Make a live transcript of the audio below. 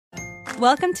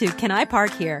Welcome to Can I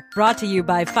Park Here? Brought to you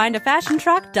by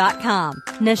FindAFashionTruck.com.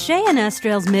 Nashay and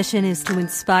Estrell's mission is to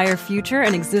inspire future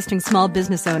and existing small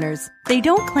business owners. They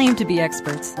don't claim to be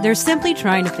experts. They're simply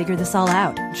trying to figure this all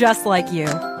out, just like you.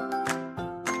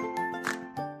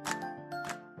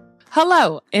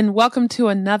 Hello, and welcome to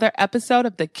another episode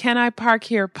of the Can I Park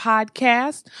Here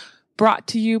podcast, brought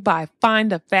to you by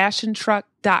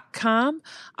FindAFashionTruck.com.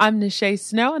 I'm Nashay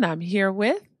Snow, and I'm here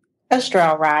with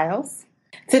Estrell Riles.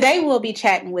 Today we'll be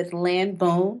chatting with Lyn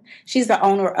Boone. She's the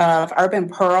owner of Urban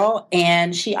Pearl,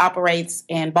 and she operates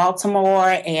in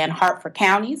Baltimore and Harford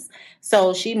counties.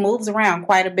 So she moves around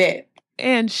quite a bit.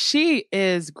 And she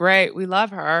is great. We love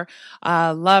her.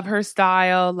 Love her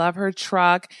style, love her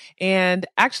truck. And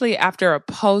actually, after a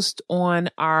post on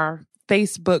our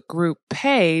Facebook group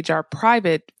page, our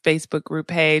private Facebook group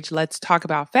page, Let's Talk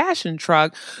About Fashion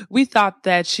Truck, we thought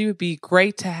that she would be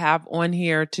great to have on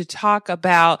here to talk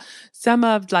about some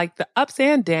of like the ups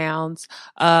and downs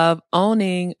of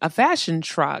owning a fashion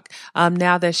truck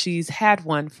now that she's had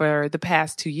one for the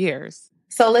past 2 years.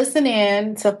 So listen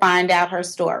in to find out her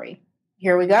story.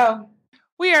 Here we go.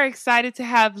 We are excited to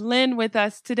have Lyn with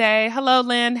us today. Hello,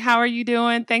 Lyn. How are you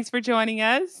doing? Thanks for joining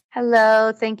us.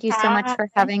 Hello. Thank you so much for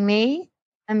having me.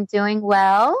 I'm doing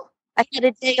well. I had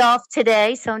a day off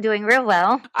today, so I'm doing real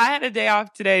well. I had a day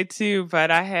off today too,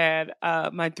 but I had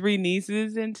my 3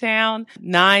 nieces in town,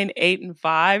 9, 8, and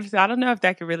 5. So I don't know if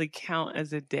that could really count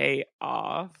as a day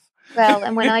off. Well,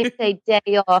 and when I say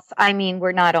day off, I mean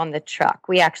we're not on the truck.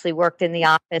 We actually worked in the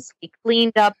office. We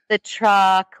cleaned up the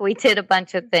truck. We did a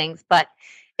bunch of things, but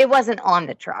it wasn't on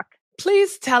the truck.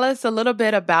 Please tell us a little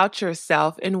bit about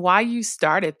yourself and why you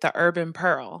started the Urban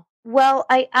Pearl. Well,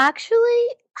 I actually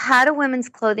had a women's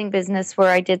clothing business where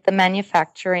I did the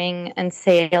manufacturing and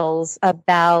sales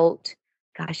about,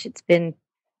 it's been,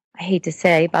 I hate to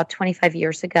say, about 25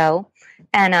 years ago.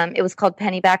 And it was called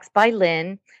Pennybacks by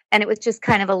Lyn. And it was just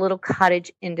kind of a little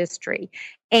cottage industry,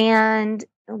 and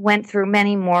went through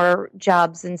many more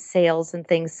jobs and sales and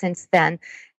things since then.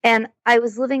 And I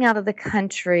was living out of the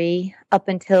country up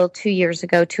until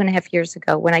 2.5 years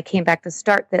ago, when I came back to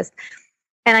start this.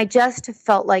 And I just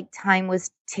felt like time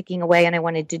was ticking away and I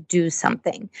wanted to do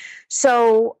something.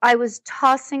 So I was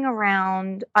tossing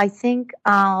around. I think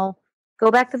I'll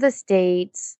go back to the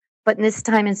States. But this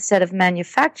time, instead of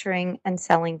manufacturing and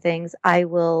selling things, I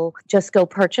will just go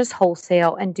purchase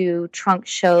wholesale and do trunk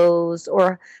shows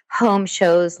or home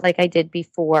shows like I did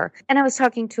before. And I was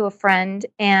talking to a friend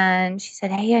and she said,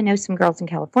 hey, I know some girls in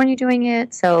California doing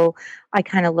it. So I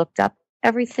kind of looked up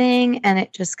everything, and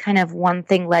it just kind of one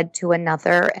thing led to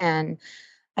another. And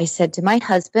I said to my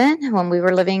husband, when we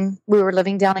were living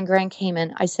down in Grand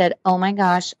Cayman, I said, oh my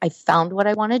gosh, I found what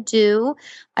I want to do.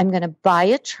 I'm going to buy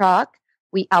a truck.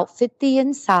 We outfit the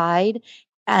inside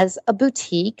as a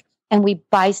boutique, and we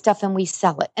buy stuff and we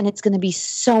sell it. And it's going to be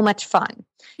so much fun.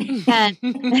 And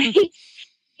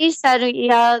he said,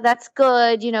 yeah, that's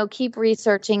good. Keep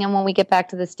researching. And when we get back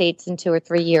to the States in 2 or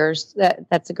 3 years,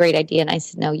 that's a great idea. And I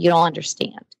said, no, you don't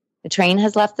understand. The train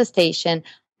has left the station.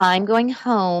 I'm going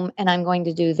home and I'm going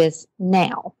to do this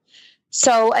now.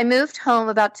 So I moved home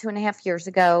about 2.5 years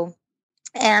ago.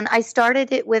 And I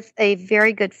started it with a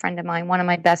very good friend of mine, one of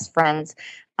my best friends.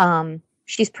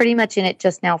 She's pretty much in it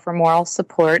just now for moral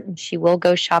support, and she will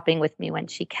go shopping with me when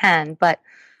she can. But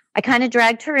I kind of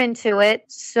dragged her into it.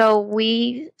 So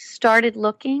we started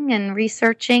looking and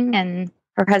researching, and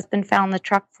her husband found the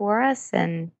truck for us,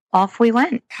 and off we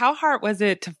went. How hard was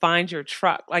it to find your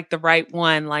truck, like the right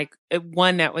one, like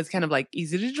one that was kind of like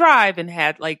easy to drive and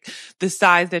had like the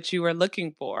size that you were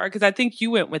looking for? Because I think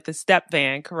you went with the step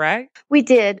van, correct? We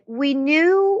did. We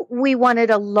knew we wanted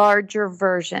a larger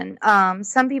version.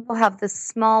 Some people have the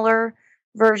smaller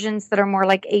versions that are more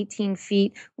like 18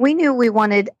 feet. We knew we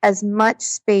wanted as much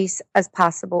space as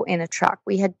possible in a truck.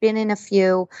 We had been in a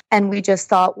few, and we just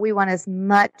thought we want as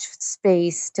much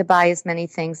space to buy as many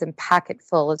things and pack it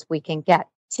full as we can get.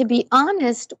 To be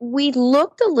honest, we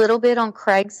looked a little bit on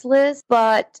Craigslist,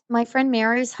 but my friend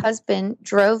Mary's husband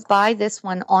drove by this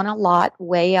one on a lot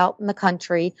way out in the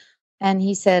country, and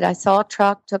he said, I saw a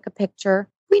truck, took a picture.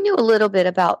 We knew a little bit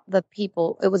about the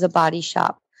people. It was a body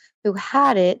shop who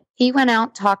had it. He went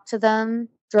out, talked to them,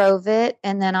 drove it,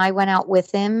 and then I went out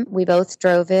with him. We both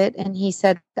drove it, and he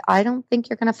said, I don't think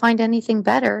you're going to find anything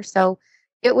better. So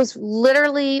it was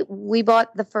literally, we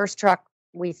bought the first truck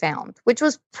we found, which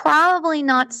was probably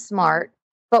not smart,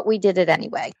 but we did it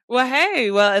anyway. Well,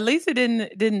 hey, at least it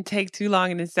didn't take too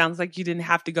long, and it sounds like you didn't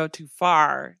have to go too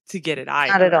far to get it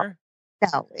either. Not at all.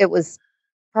 No, it was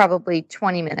probably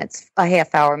 20 minutes, a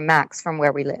half hour max from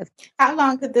where we lived. How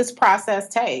long did this process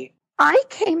take? I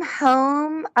came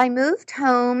home. I moved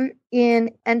home in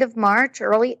end of March,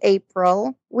 early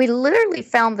April. We literally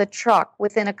found the truck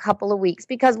within a couple of weeks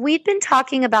because we'd been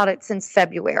talking about it since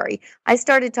February. I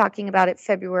started talking about it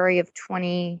February of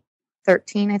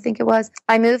 2013, I think it was.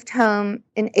 I moved home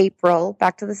in April,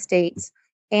 back to the States,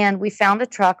 and we found a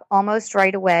truck almost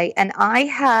right away. And I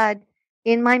had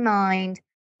in my mind,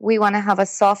 we want to have a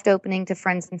soft opening to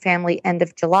friends and family end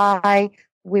of July.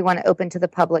 We want to open to the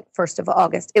public 1st of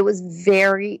August. It was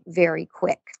very, very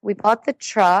quick. We bought the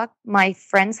truck. My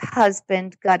friend's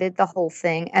husband gutted the whole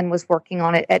thing and was working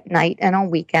on it at night and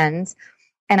on weekends.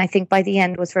 And I think by the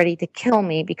end was ready to kill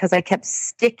me because I kept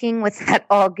sticking with that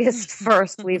August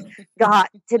 1st. We've got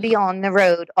to be on the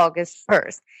road August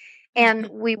 1st. And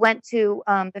we went to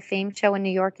the Fame Show in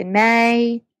New York in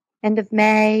May, end of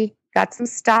May, got some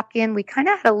stock in. We kind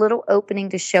of had a little opening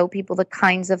to show people the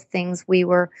kinds of things we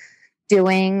were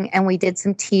doing, and we did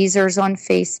some teasers on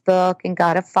Facebook and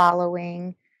got a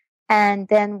following. And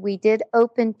then we did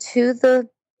open to the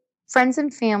friends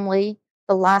and family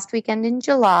the last weekend in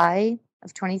July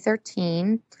of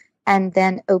 2013, and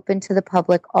then open to the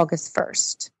public August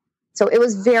 1st. So it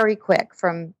was very quick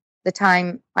from the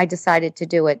time I decided to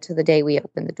do it to the day we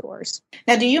opened the doors.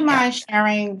 Now, do you mind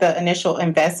sharing the initial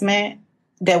investment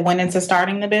that went into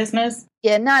starting the business?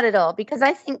 Yeah, not at all, because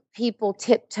I think people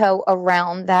tiptoe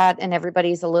around that and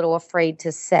everybody's a little afraid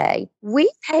to say.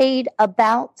 We paid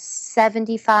about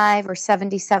 $7,500 or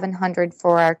 $7,700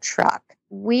 for our truck.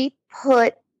 We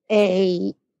put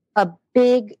a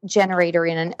big generator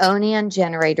in, an Onion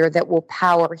generator that will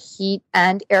power heat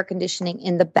and air conditioning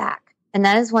in the back. And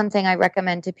that is one thing I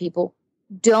recommend to people.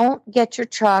 Don't get your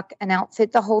truck and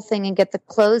outfit the whole thing and get the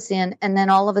clothes in and then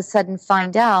all of a sudden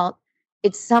find out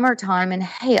it's summertime and,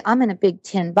 hey, I'm in a big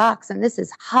tin box and this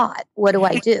is hot. What do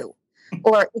I do?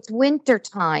 Or it's winter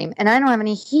time and I don't have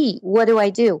any heat. What do I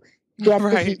do? Get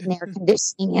the heat and air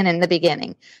conditioning in the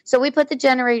beginning. So we put the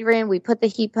generator in, we put the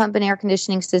heat pump and air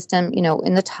conditioning system,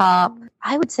 in the top.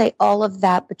 I would say all of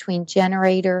that between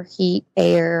generator, heat,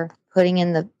 air, putting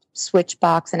in the switch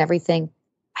box and everything,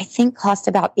 I think cost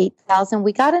about $8,000.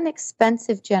 We got an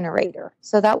expensive generator.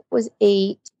 So that was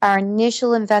 $8,000. Our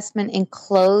initial investment in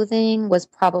clothing was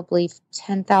probably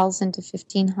 $10,000 to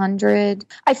 $1,500.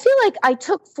 I feel like I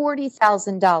took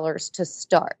 $40,000 to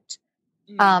start.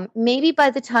 Maybe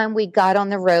by the time we got on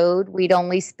the road, we'd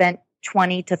only spent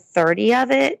 20 to 30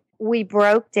 of it. We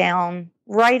broke down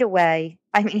right away.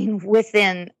 I mean,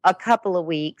 within a couple of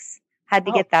weeks, had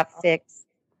to get that fixed.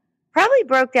 Probably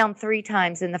broke down 3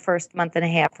 times in the first month and a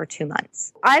half or 2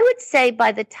 months. I would say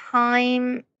by the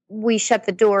time we shut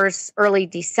the doors early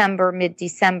December,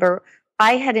 mid-December,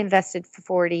 I had invested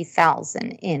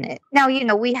 $40,000 in it. Now,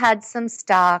 we had some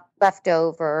stock left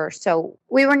over, so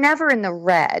we were never in the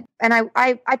red. And I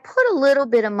put a little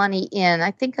bit of money in.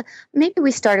 I think maybe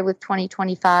we started with 20,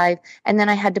 25, and then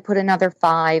I had to put another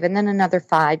 5, and then another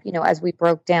 5, as we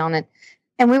broke down.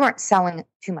 And we weren't selling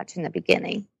too much in the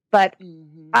beginning. But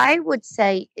I would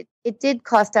say it did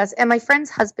cost us, and my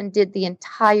friend's husband did the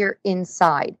entire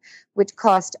inside, which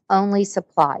cost only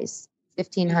supplies.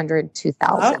 $1,500, $2,000.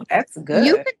 Oh, that's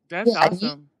good. That's awesome.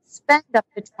 You spend up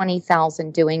to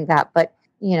 $20,000 doing that, but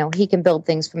he can build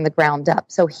things from the ground up.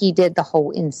 So he did the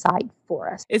whole inside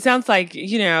for us. It sounds like,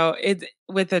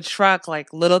 with a truck,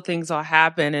 like little things will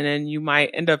happen and then you might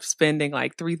end up spending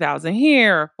like $3,000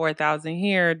 here or $4,000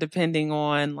 here, depending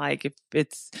on like if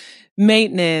it's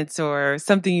maintenance or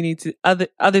something you need to,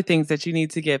 other things that you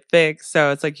need to get fixed.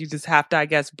 So it's like you just have to, I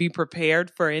guess, be prepared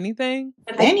for anything.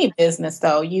 With any business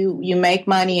though, you make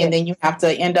money and then you have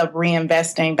to end up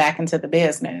reinvesting back into the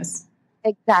business.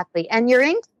 Exactly. And your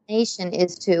inclination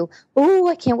is to,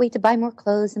 I can't wait to buy more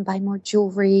clothes and buy more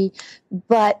jewelry.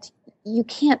 But you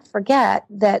can't forget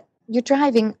that you're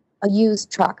driving a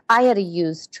used truck. I had a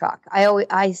used truck.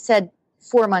 I said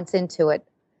 4 months into it,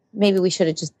 maybe we should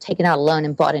have just taken out a loan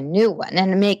and bought a new one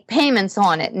and make payments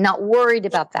on it, not worried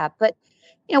about that. But,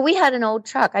 we had an old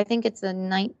truck. I think it's a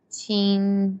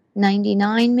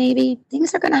 1999 maybe.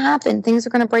 Things are going to happen. Things are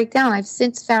going to break down. I've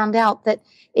since found out that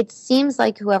it seems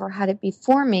like whoever had it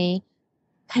before me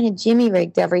kind of jimmy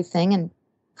rigged everything and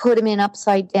put them in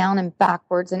upside down and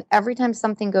backwards. And every time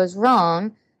something goes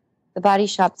wrong, the body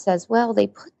shop says, well, they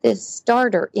put this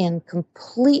starter in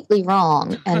completely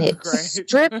wrong and it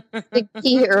stripped the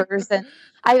gears. And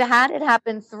I've had it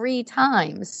happen 3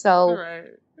 times. So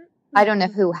I don't know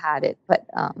who had it, but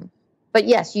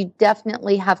yes, you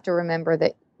definitely have to remember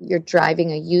that you're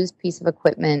driving a used piece of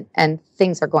equipment and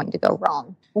things are going to go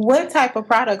wrong. What type of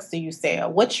products do you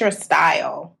sell? What's your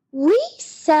style? We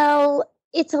sell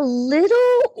It's a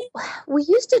little, we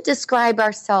used to describe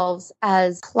ourselves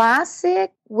as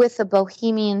classic with a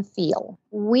bohemian feel.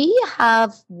 We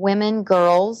have women,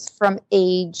 girls from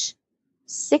age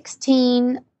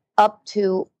 16 up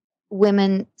to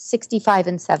women 65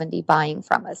 and 70 buying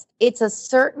from us. It's a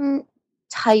certain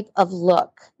type of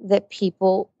look that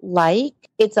people like.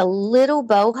 It's a little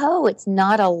boho. It's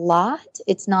not a lot.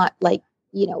 It's not like,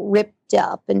 ripped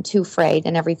up and too frayed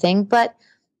and everything, but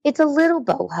it's a little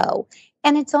boho.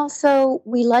 And it's also,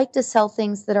 we like to sell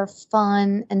things that are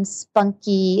fun and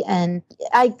spunky. And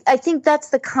I think that's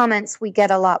the comments we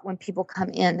get a lot when people come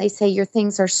in. They say, your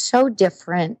things are so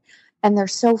different and they're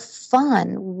so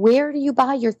fun. Where do you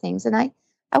buy your things? And I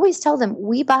always tell them,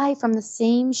 we buy from the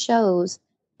same shows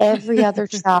every other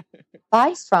shop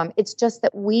buys from. It's just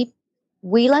that we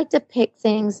like to pick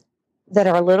things that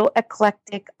are a little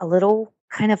eclectic, a little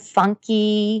kind of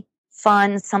funky,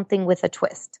 fun, something with a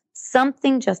twist.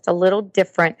 Something just a little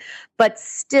different, but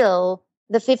still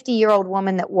the 50-year-old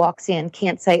woman that walks in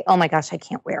can't say, oh my gosh, I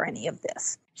can't wear any of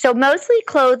this. So mostly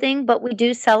clothing, but we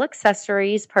do sell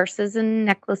accessories, purses and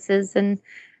necklaces and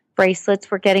bracelets.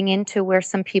 We're getting into where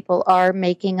some people are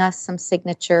making us some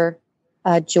signature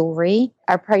jewelry.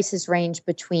 Our prices range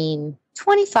between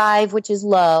 $25, which is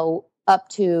low, up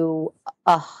to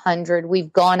 $100.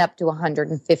 We've gone up to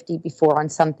 $150 before on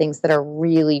some things that are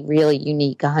really, really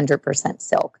unique, 100%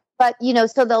 silk. But,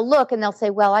 so they'll look and they'll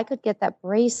say, well, I could get that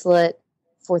bracelet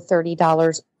for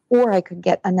 $30 or I could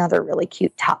get another really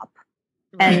cute top.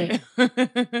 And most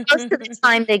of the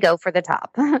time they go for the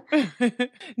top.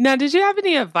 Now, did you have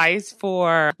any advice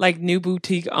for like new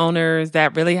boutique owners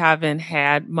that really haven't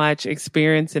had much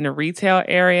experience in the retail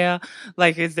area?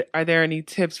 Like, are there any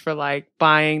tips for like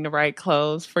buying the right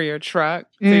clothes for your truck?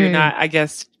 So you're not, I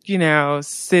guess,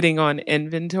 sitting on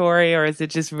inventory, or is it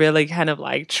just really kind of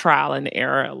like trial and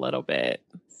error a little bit?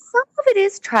 Some of it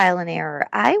is trial and error.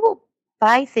 I will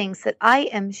buy things that I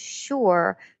am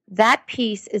sure that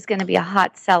piece is going to be a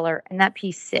hot seller and that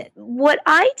piece sit. What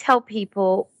I tell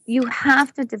people, you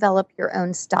have to develop your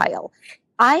own style.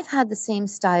 I've had the same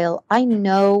style. I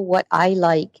know what I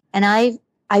like, and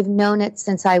I've known it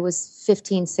since I was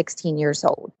 15, 16 years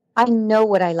old. I know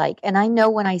what I like, and I know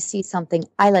when I see something,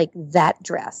 I like that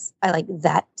dress. I like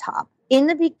that top. In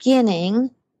the beginning,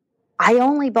 I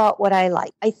only bought what I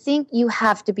like. I think you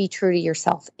have to be true to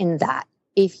yourself in that.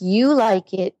 If you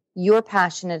like it, you're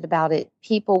passionate about it,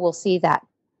 people will see that.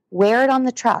 Wear it on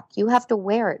the truck. You have to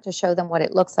wear it to show them what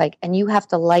it looks like, and you have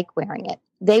to like wearing it.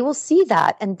 They will see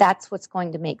that, and that's what's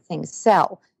going to make things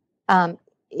sell.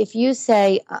 If you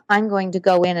say, I'm going to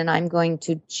go in and I'm going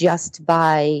to just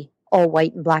buy all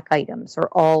white and black items or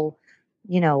all,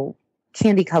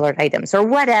 candy colored items or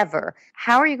whatever,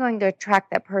 how are you going to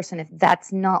attract that person if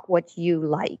that's not what you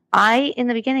like? I, in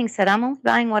the beginning, said, I'm only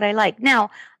buying what I like. Now,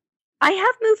 I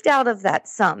have moved out of that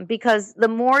some because the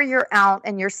more you're out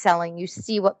and you're selling, you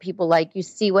see what people like, you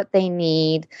see what they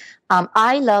need.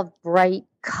 I love bright,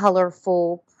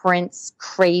 colorful prints,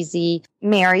 crazy.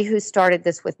 Mary, who started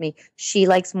this with me, she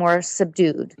likes more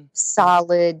subdued,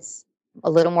 solids,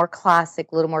 a little more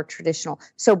classic, a little more traditional.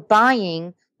 So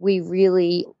buying,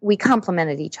 we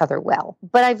complemented each other well.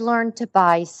 But I've learned to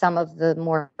buy some of the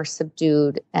more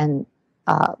subdued and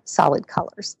solid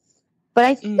colors.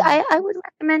 But I would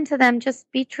recommend to them, just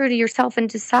be true to yourself and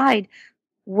decide,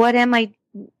 why am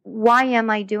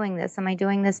I doing this? Am I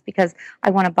doing this because I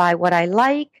want to buy what I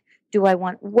like?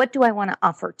 What do I want to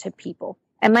offer to people?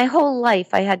 And my whole life,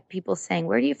 I had people saying,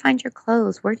 where do you find your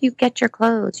clothes? Where do you get your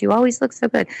clothes? You always look so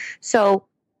good. So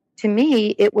to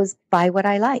me, it was buy what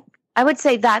I like. I would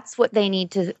say that's what they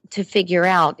need to figure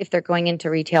out if they're going into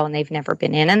retail and they've never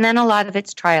been in. And then a lot of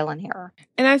it's trial and error.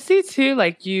 And I see too,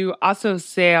 like you also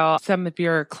sell some of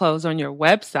your clothes on your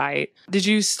website. Did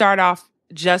you start off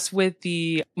just with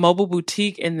the mobile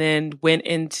boutique and then went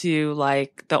into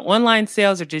like the online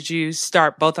sales, or did you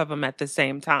start both of them at the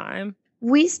same time?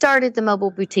 We started the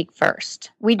mobile boutique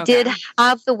first. We did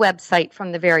have the website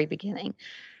from the very beginning,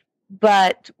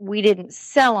 but we didn't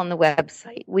sell on the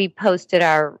website. We posted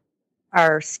our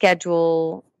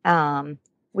schedule.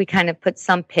 We kind of put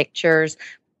some pictures,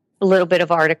 a little bit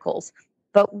of articles,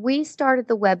 but we started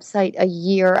the website a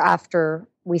year after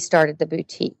we started the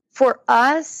boutique. For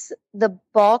us, the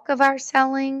bulk of our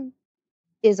selling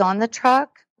is on the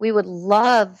truck. We would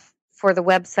love for the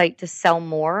website to sell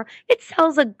more. It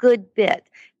sells a good bit,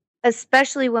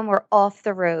 especially when we're off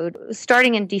the road.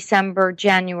 Starting in December,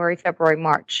 January, February,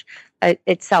 March,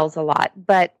 it sells a lot.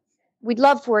 But we'd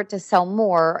love for it to sell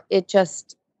more.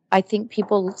 I think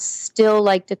people still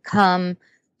like to come,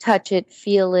 touch it,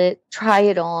 feel it, try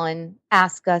it on,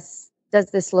 ask us,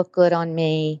 does this look good on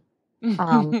me?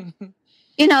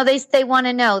 They want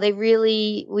to know.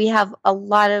 We have a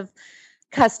lot of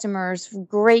customers,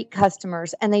 great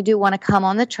customers, and they do want to come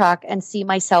on the truck and see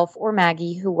myself or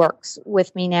Maggie, who works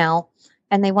with me now,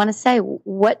 and they want to say,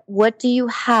 what do you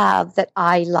have that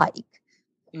I like?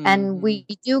 And we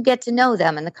do get to know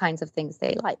them and the kinds of things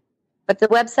they like. But the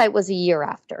website was a year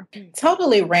after.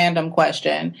 Totally random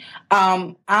question.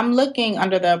 I'm looking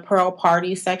under the Pearl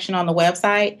Party section on the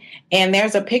website, and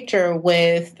there's a picture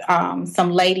with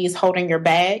some ladies holding your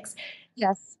bags.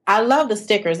 Yes. I love the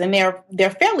stickers, and they're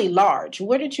fairly large.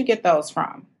 Where did you get those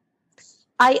from?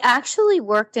 I actually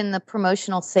worked in the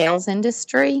promotional sales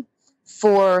industry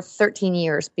for 13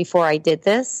 years before I did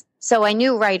this. So I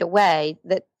knew right away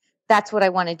that that's what I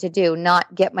wanted to do,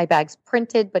 not get my bags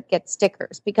printed, but get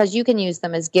stickers, because you can use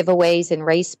them as giveaways in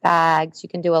race bags. You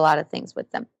can do a lot of things with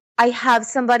them. I have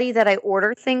somebody that I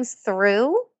order things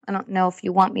through. I don't know if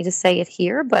you want me to say it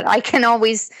here, but I can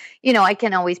always,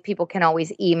 people can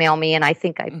always email me. And I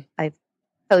think I've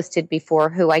posted before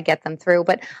who I get them through,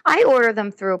 but I order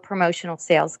them through a promotional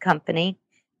sales company.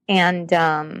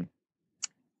 And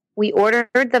we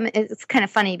ordered them. It's kind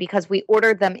of funny because we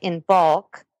ordered them in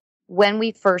bulk when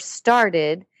we first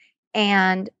started,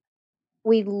 and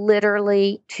we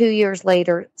literally 2 years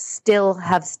later still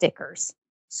have stickers.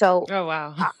 So, oh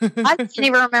wow, I can't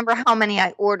even remember how many I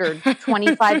ordered,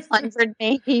 2,500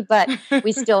 maybe, but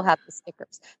we still have the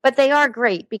stickers. But they are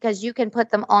great because you can put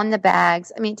them on the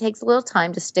bags. I mean, it takes a little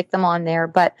time to stick them on there,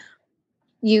 but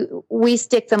we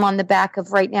stick them on the back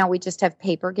of, right now we just have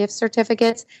paper gift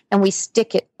certificates, and we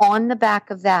stick it on the back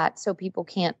of that so people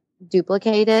can't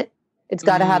duplicate it. It's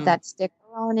got to have that sticker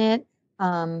on it.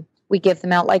 We give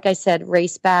them out, like I said,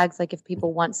 race bags. Like if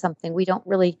people want something, we don't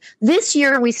really. This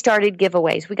year we started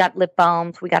giveaways. We got lip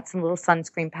balms. We got some little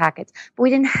sunscreen packets, but we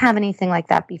didn't have anything like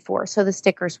that before. So the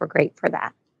stickers were great for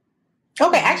that.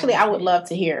 Okay, actually, I would love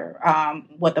to hear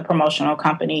what the promotional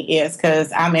company is,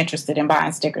 because I'm interested in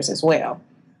buying stickers as well.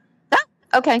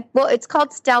 Okay, well, it's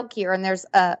called Stout Gear, and there's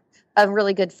a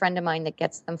really good friend of mine that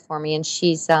gets them for me, and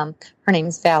she's her name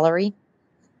is Valerie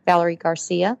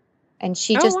Garcia, and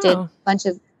she just did a bunch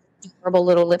of adorable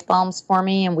little lip balms for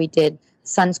me, and we did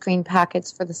sunscreen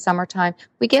packets for the summertime.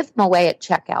 We give them away at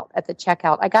the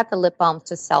checkout. I got the lip balms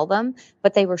to sell them,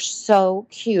 but they were so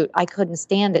cute. I couldn't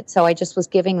stand it. So I just was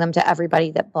giving them to everybody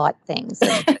that bought things.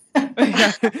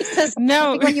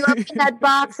 No. When you open that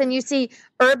box and you see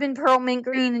Urban Pearl Mint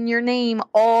Green and your name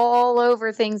all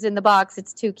over things in the box,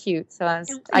 it's too cute. So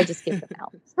I just give them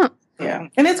out. Yeah.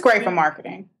 And it's great for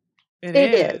marketing.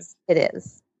 It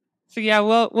is. So yeah,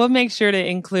 we'll make sure to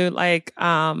include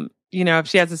if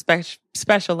she has a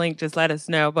special link, just let us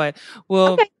know. But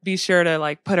we'll be sure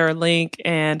to put her link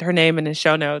and her name in the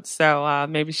show notes, so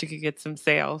maybe she could get some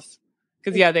sales.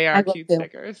 Because they are cute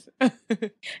stickers.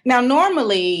 Now,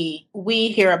 normally we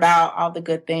hear about all the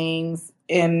good things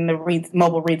in the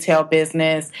mobile retail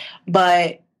business,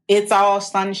 but it's all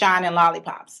sunshine and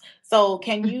lollipops. So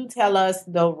can you tell us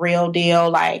the real deal?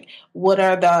 Like, what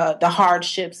are the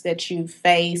hardships that you've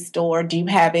faced, or do you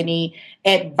have any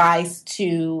advice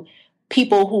to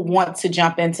people who want to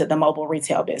jump into the mobile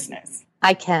retail business?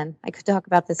 I could talk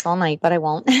about this all night, but I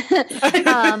won't.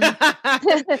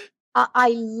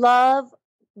 I love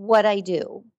what I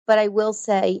do, but I will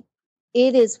say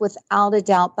it is without a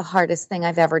doubt the hardest thing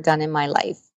I've ever done in my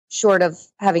life, short of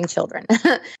having children.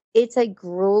 It's a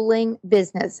grueling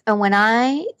business. And when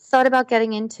I thought about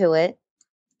getting into it,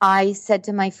 I said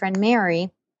to my friend Mary,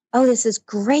 "Oh, this is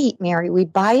great, Mary. We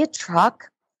buy a truck,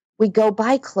 we go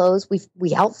buy clothes,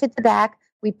 we outfit the back,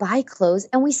 we buy clothes,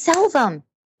 and we sell them.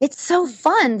 It's so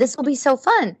fun. This will be so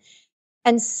fun."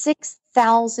 And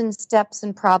 6,000 steps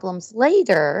and problems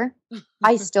later,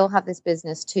 I still have this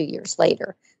business 2 years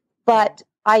later. But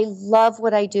I love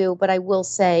what I do, but I will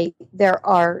say there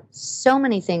are so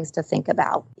many things to think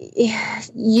about.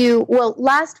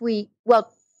 Last week,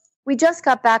 we just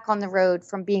got back on the road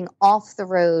from being off the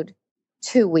road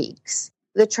 2 weeks.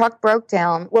 The truck broke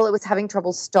down. Well, it was having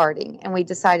trouble starting, and we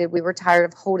decided we were tired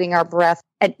of holding our breath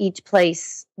at each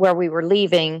place where we were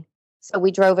leaving. So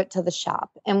we drove it to the shop,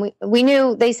 and we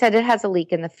knew they said it has a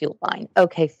leak in the fuel line.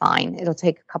 Okay, fine. It'll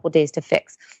take a couple days to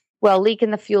fix. Well, leak in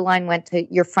the fuel line went to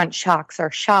your front shocks are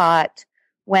shot,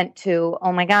 went to,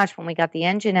 oh my gosh, when we got the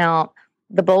engine out,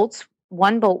 the bolts,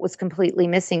 one bolt was completely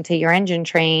missing to your engine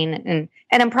train. And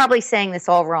I'm probably saying this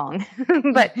all wrong,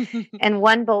 but, and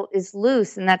one bolt is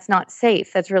loose, and that's not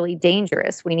safe. That's really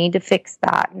dangerous. We need to fix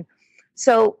that. And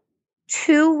so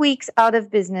 2 weeks out of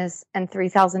business and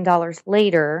 $3,000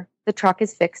 later, the truck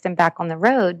is fixed and back on the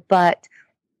road, but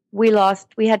we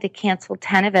had to cancel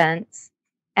 10 events,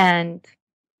 and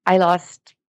I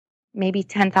lost maybe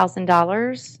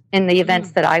 $10,000 in the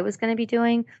events that I was going to be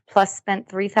doing, plus spent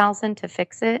 $3,000 to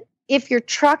fix it. If your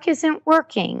truck isn't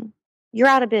working, you're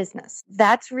out of business.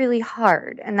 That's really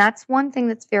hard. And that's one thing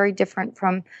that's very different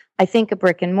from, I think, a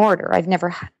brick and mortar. I've never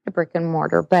had a brick and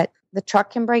mortar, but the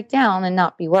truck can break down and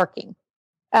not be working.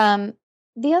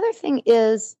 The other thing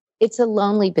is it's a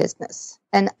lonely business.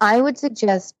 And I would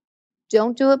suggest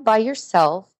don't do it by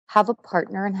yourself. Have a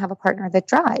partner and have a partner that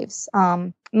drives.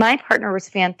 My partner was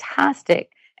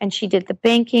fantastic. And she did the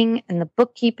banking and the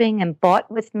bookkeeping and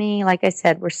bought with me. Like I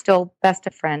said, we're still best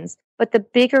of friends. But the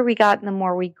bigger we got and the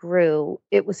more we grew,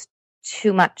 it was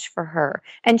too much for her.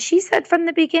 And she said from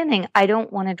the beginning, I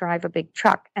don't want to drive a big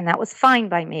truck. And that was fine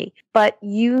by me. But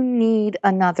you need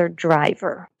another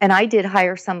driver. And I did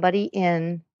hire somebody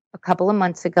in a couple of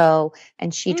months ago,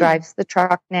 and she drives the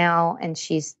truck now, and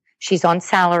she's on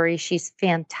salary. She's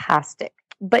fantastic.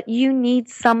 But you need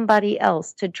somebody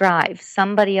else to drive,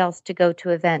 somebody else to go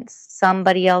to events,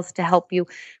 somebody else to help you.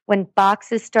 When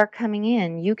boxes start coming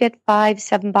in, you get 5,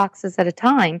 7 boxes at a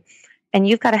time, and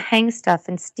you've got to hang stuff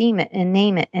and steam it and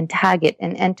name it and tag it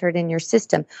and enter it in your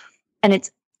system. And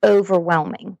it's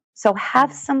overwhelming. So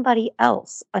have somebody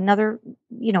else, another,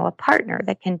 a partner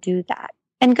that can do that.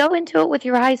 And go into it with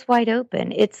your eyes wide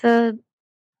open. It's a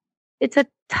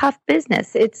tough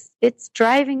business. It's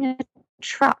driving a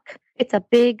truck. It's a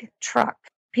big truck.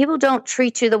 People don't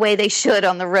treat you the way they should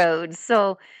on the road.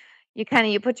 So you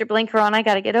put your blinker on. I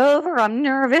got to get over. I'm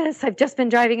nervous. I've just been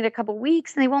driving it a couple of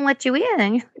weeks and they won't let you in.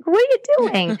 And you're like, what are you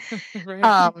doing?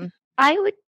 Right. I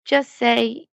would just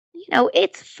say,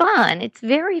 it's fun. It's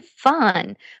very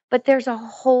fun, but there's a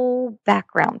whole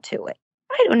background to it.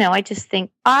 I don't know. I just think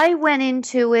I went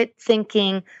into it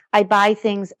thinking I buy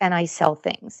things and I sell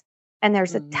things. And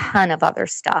there's a ton of other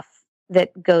stuff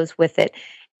that goes with it.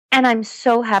 And I'm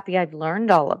so happy I've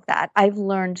learned all of that. I've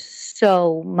learned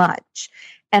so much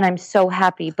and I'm so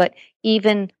happy. But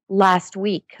even last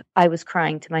week, I was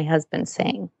crying to my husband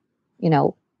saying,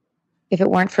 if it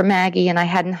weren't for Maggie and I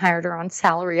hadn't hired her on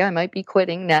salary, I might be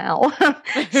quitting now.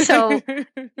 So,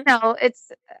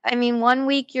 one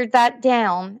week you're that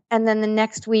down. And then the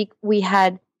next week we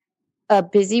had a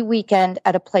busy weekend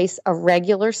at a place, a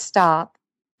regular stop,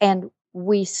 and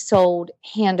we sold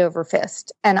hand over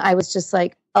fist. And I was just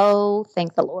like, oh,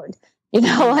 thank the Lord.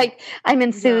 I'm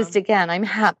enthused again. I'm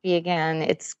happy again.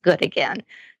 It's good again.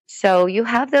 So you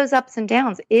have those ups and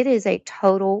downs. It is a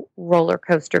total roller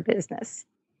coaster business.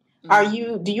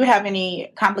 Do you have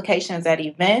any complications at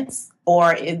events,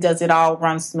 or does it all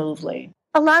run smoothly?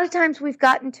 A lot of times we've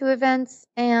gotten to events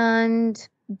and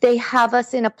they have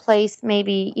us in a place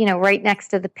maybe, right next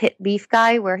to the pit beef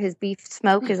guy where his beef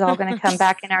smoke is all going to come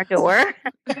back in our door.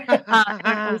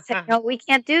 And we say, no, we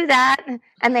can't do that.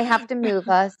 And they have to move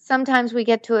us. Sometimes we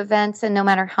get to events and no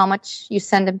matter how much you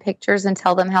send them pictures and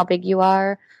tell them how big you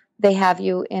are, they have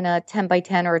you in a 10 by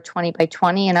 10 or a 20 by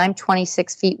 20. And I'm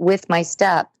 26 feet with my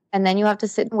step. And then you have to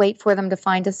sit and wait for them to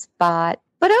find a spot.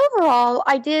 But overall,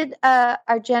 I did,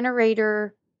 our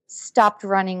generator stopped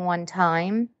running one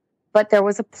time. But there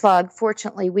was a plug.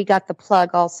 Fortunately, we got the plug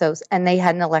also, and they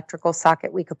had an electrical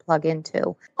socket we could plug into.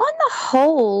 On the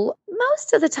whole,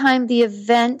 most of the time, the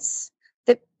events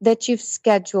that you've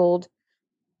scheduled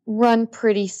run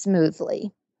pretty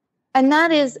smoothly. And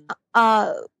that is,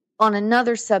 on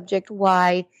another subject,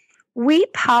 why we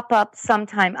pop up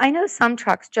sometime. I know some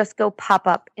trucks just go pop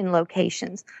up in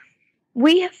locations.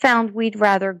 We have found we'd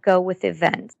rather go with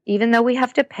events, even though we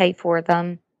have to pay for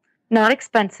them, not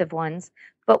expensive ones.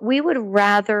 But we would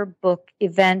rather book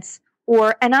events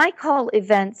and I call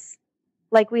events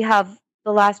like we have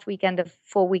the last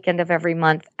full weekend of every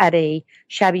month at a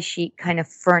shabby chic kind of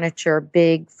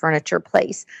big furniture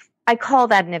place. I call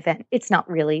that an event. It's not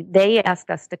really. They ask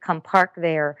us to come park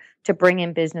there to bring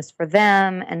in business for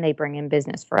them and they bring in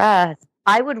business for us.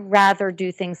 I would rather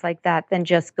do things like that than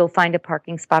just go find a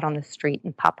parking spot on the street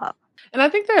and pop up. And I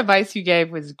think the advice you gave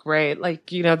was great.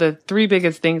 The 3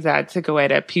 biggest things that I took away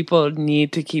that people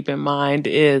need to keep in mind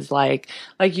is like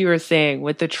you were saying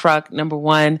with the truck, number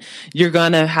 1, you're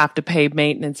going to have to pay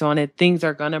maintenance on it. Things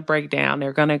are going to break down.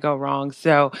 They're going to go wrong.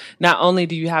 So not only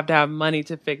do you have to have money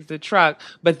to fix the truck,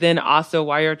 but then also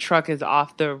while your truck is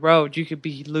off the road, you could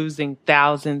be losing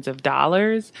thousands of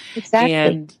dollars. Exactly.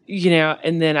 And,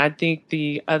 and then I think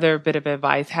the other bit of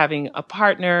advice, having a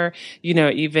partner,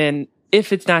 even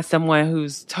if it's not someone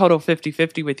who's total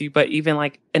 50-50 with you, but even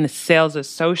like a sales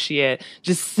associate,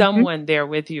 just someone there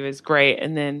with you is great.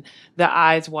 And then the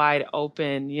eyes wide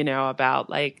open, about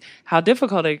like how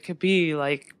difficult it could be,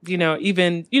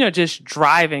 even, just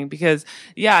driving because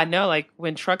I know like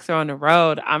when trucks are on the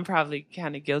road, I'm probably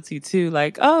kind of guilty too.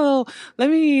 Like, oh, let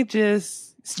me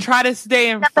just, try to stay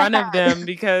in front of them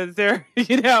because they're,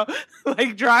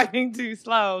 like driving too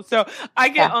slow. So I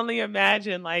can only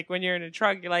imagine, like, when you're in a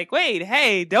truck, you're like, wait,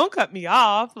 hey, don't cut me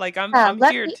off. Like, I'm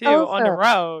let here me too over. on the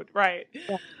road. Right.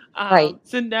 Right.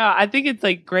 So no, I think it's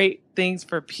like great things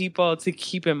for people to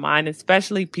keep in mind,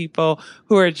 especially people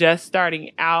who are just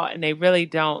starting out and they really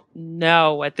don't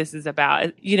know what this is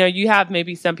about. You have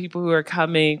maybe some people who are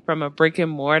coming from a brick and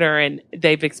mortar and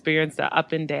they've experienced the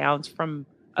up and downs from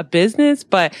a business,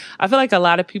 but I feel like a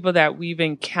lot of people that we've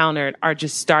encountered are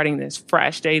just starting this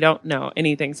fresh. They don't know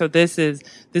anything. So this is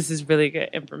really good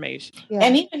information. Yeah.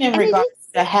 And even in regards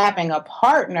to having a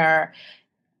partner,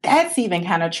 that's even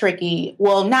kind of tricky.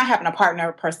 Well, not having a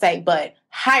partner per se, but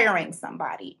hiring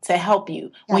somebody to help you.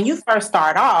 Yes. When you first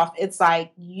start off, it's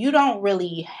like you don't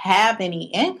really have any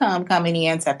income coming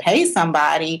in to pay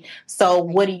somebody. So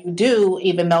what do,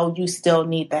 even though you still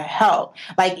need the help?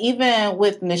 Like even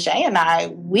with Nisha and I,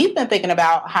 we've been thinking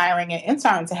about hiring an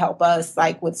intern to help us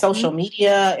like with social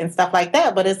media and stuff like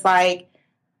that. But it's like,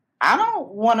 I don't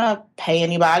want to pay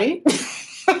anybody.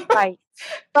 Right.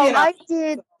 Well, I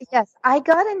did. Yes, I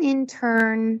got an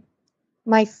intern.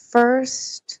 My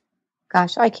first,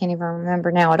 gosh, I can't even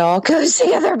remember now. It all goes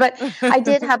together. But I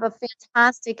did have a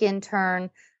fantastic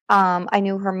intern. I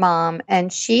knew her mom,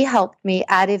 and she helped me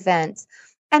at events.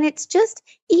 And it's just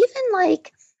even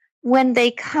like when they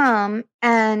come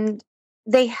and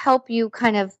they help you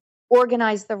kind of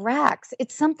organize the racks.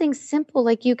 It's something simple,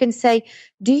 like you can say,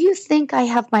 "Do you think I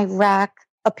have my rack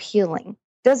appealing?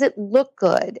 Does it look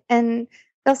good?" And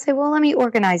they'll say, "Well, let me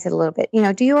organize it a little bit.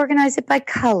 Do you organize it by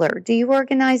color? Do you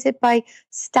organize it by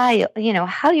style?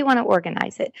 How do you want to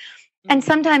organize it?" And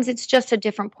sometimes it's just a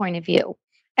different point of view.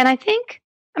 And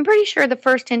I'm pretty sure the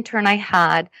first intern I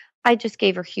had, I just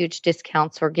gave her huge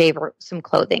discounts or gave her some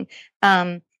clothing.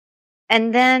 And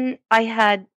then I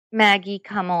had Maggie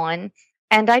come on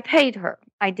and I paid her.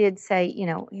 I did say,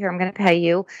 here, I'm going to pay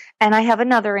you. And I have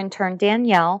another intern,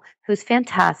 Danielle, who's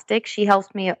fantastic. She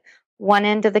helps me at one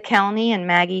end of the county and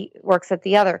Maggie works at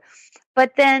the other.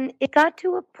 But then it got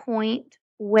to a point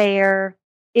where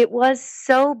it was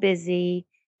so busy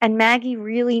and Maggie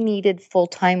really needed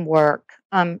full-time work.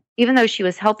 Even though she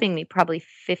was helping me probably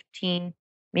 15,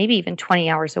 maybe even 20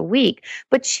 hours a week,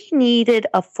 but she needed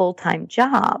a full-time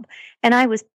job. And I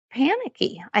was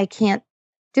panicky. I can't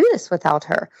do this without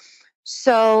her.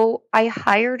 So I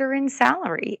hired her in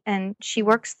salary and she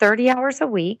works 30 hours a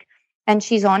week and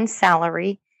she's on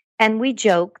salary. And we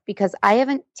joke because I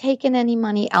haven't taken any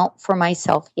money out for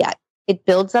myself yet. It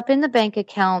builds up in the bank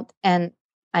account and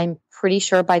I'm pretty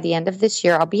sure by the end of this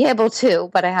year I'll be able to,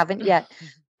 but I haven't yet.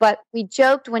 But we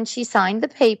joked when she signed the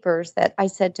papers that I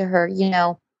said to her,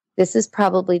 this is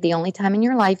probably the only time in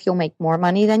your life you'll make more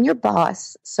money than your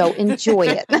boss. So enjoy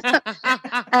it.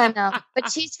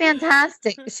 But she's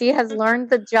fantastic. She has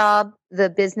learned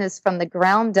the business from the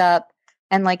ground up.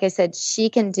 And like I said, she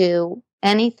can do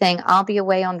anything. I'll be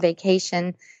away on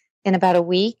vacation in about a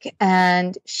week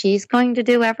and she's going to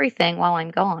do everything while I'm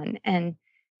gone. And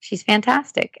she's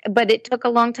fantastic. But it took a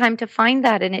long time to find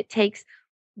that. And it takes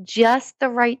just the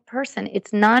right person.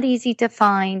 It's not easy to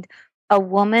find a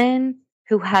woman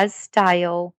who has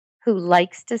style, who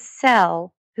likes to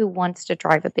sell, who wants to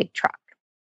drive a big truck.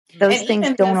 Those and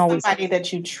things don't always. Somebody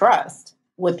that you trust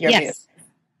with your business.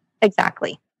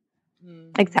 Exactly.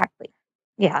 Mm-hmm. Exactly.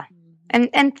 Yeah.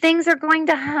 And things are going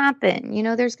to happen.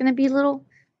 There's going to be little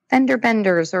fender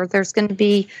benders, or there's going to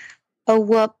be a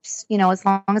whoops. As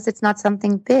long as it's not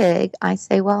something big, I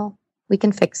say, well, we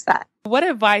can fix that. What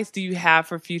advice do you have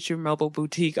for future mobile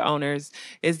boutique owners?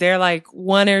 Is there like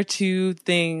one or two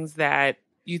things that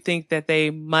you think that they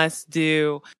must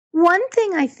do? One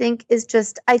thing I think is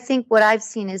what I've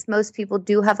seen is most people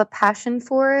do have a passion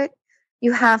for it.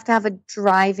 You have to have a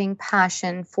driving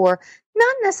passion for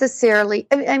not necessarily,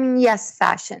 yes,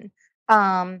 fashion,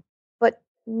 but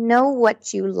know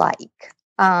what you like.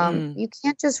 You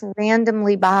can't just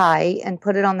randomly buy and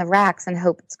put it on the racks and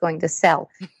hope it's going to sell.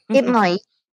 It might.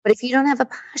 But if you don't have a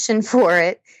passion for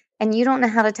it and you don't know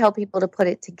how to tell people to put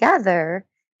it together,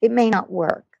 it may not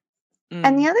work.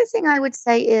 And the other thing I would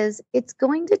say is it's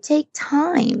going to take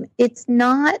time. It's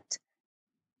not,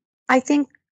 I think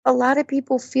a lot of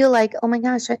people feel like, oh my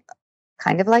gosh,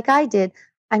 kind of like I did,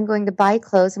 I'm going to buy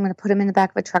clothes, I'm going to put them in the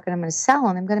back of a truck and I'm going to sell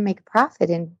and I'm going to make a profit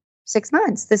in 6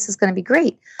 months. This is going to be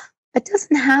great. That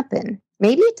doesn't happen.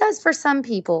 Maybe it does for some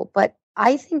people, but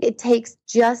I think it takes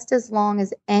just as long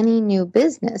as any new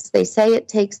business. They say it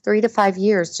takes 3 to 5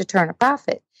 years to turn a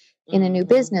profit in a new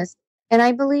business. And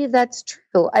I believe that's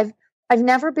true. I've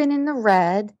never been in the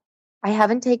red. I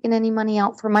haven't taken any money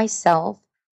out for myself.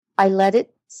 I let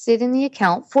it sit in the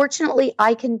account. Fortunately,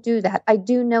 I can do that. I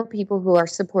do know people who are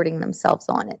supporting themselves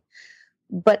on it,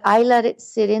 but I let it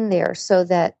sit in there so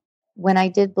that when I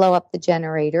did blow up the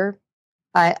generator,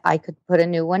 I could put a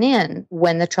new one in.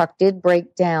 When the truck did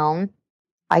break down,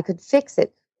 I could fix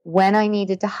it. When I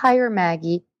needed to hire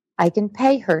Maggie, I can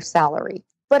pay her salary.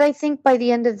 But I think by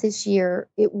the end of this year,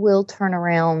 it will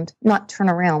not turn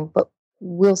around, but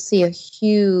we'll see a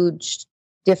huge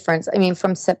difference. I mean,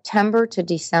 from September to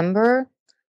December,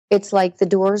 it's like the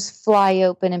doors fly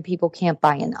open and people can't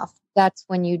buy enough. That's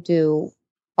when you do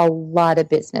a lot of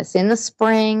business in the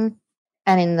spring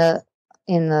and in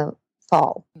the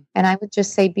fall. And I would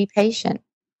just say, be patient,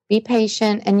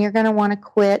 and you're going to want to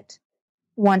quit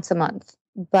once a month,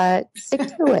 but stick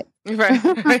to it. Right.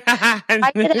 Write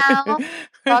it out,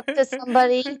 talk to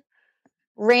somebody,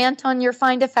 rant on your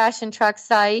Find a Fashion Truck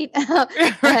site,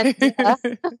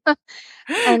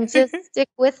 and just stick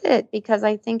with it, because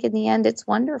I think in the end it's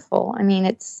wonderful. I mean,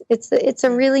 it's a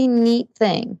really neat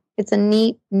thing. It's a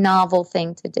neat, novel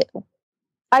thing to do.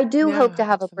 I do hope to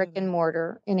have a brick and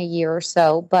mortar in a year or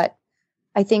so, but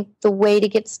I think the way to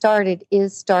get started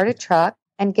is start a truck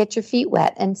and get your feet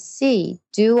wet and see,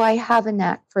 do I have a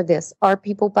knack for this? Are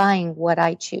people buying what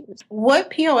I choose? What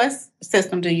POS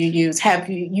system do you use? Have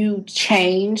you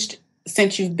changed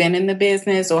since you've been in the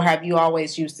business, or have you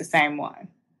always used the same one?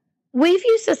 We've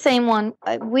used the same one.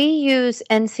 We use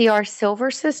NCR Silver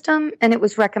system, and it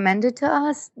was recommended to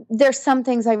us. There's some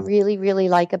things I really, really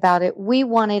like about it. We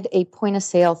wanted a point of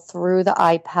sale through the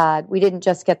iPad. We didn't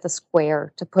just get the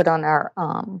square to put on our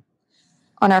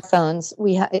phones.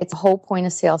 It's a whole point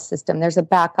of sale system. There's a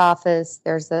back office.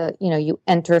 There's you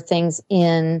enter things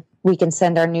in. We can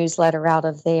send our newsletter out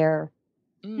of there.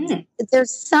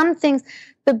 There's some things.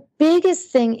 The biggest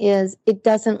thing is it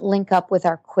doesn't link up with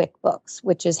our QuickBooks,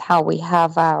 which is how we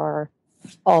have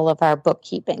all of our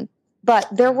bookkeeping. But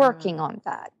they're working on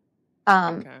that.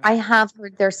 I have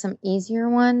heard there's some easier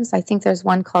ones. I think there's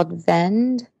one called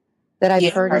Vend that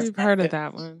I've heard. We've heard of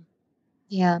that one.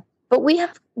 Yeah, but we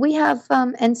have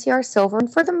NCR Silver,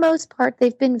 and for the most part,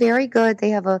 they've been very good.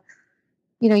 They have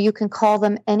you can call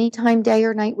them anytime, day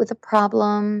or night, with a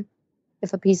problem.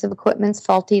 If a piece of equipment's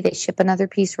faulty, they ship another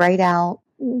piece right out.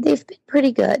 They've been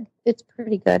pretty good. It's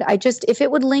pretty good. If it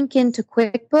would link into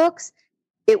QuickBooks,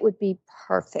 it would be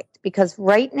perfect, because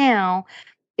right now,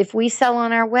 if we sell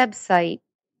on our website,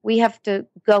 we have to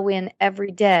go in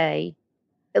every day.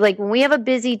 Like when we have a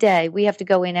busy day, we have to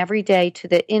go in every day to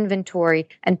the inventory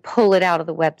and pull it out of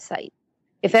the website.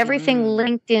 If everything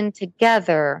linked in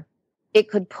together, it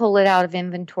could pull it out of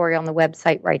inventory on the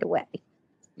website right away.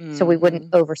 So we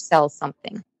wouldn't oversell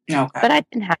something. Okay. But I've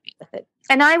been happy with it.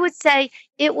 And I would say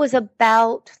it was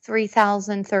about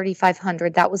 $3,000,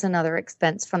 $3,500. That was another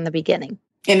expense from the beginning.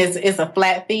 And it's a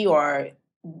flat fee, or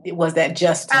was that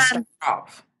just to start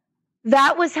off?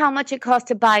 That was how much it cost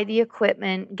to buy the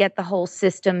equipment, get the whole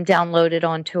system downloaded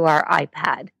onto our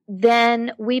iPad.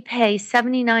 Then we pay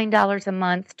 $79 a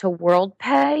month to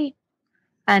WorldPay,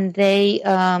 and they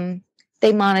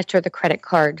monitor the credit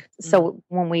card. So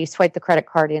when we swipe the credit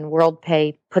card in,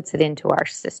 WorldPay puts it into our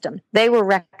system. They were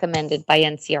recommended by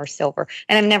NCR Silver,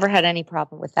 and I've never had any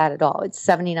problem with that at all. It's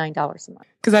 $79 a month.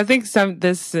 Because I think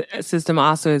this system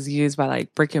also is used by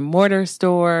like brick and mortar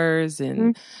stores,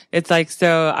 and it's like,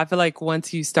 so I feel like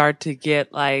once you start to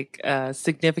get like a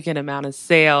significant amount of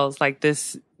sales, like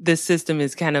this system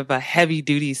is kind of a heavy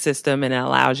duty system, and it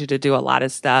allows you to do a lot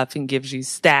of stuff and gives you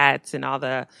stats and all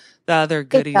the other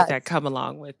goodies that come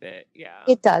along with it. Yeah,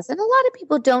 it does. And a lot of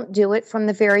people don't do it from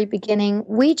the very beginning.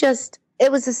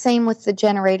 It was the same with the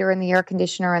generator and the air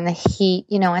conditioner and the heat.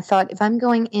 I thought, if I'm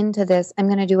going into this, I'm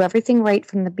going to do everything right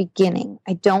from the beginning.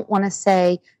 I don't want to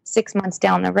say 6 months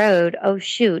down the road, oh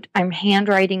shoot, I'm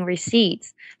handwriting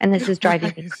receipts and this is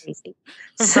driving me crazy.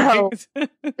 So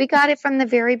we got it from the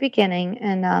very beginning,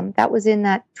 and that was in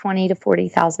that $20,000 to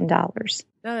 $40,000.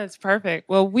 No, that's perfect.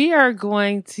 Well, we are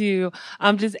going to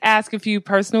just ask a few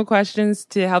personal questions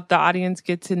to help the audience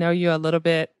get to know you a little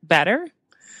bit better.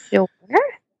 Sure.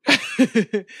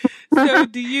 So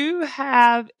do you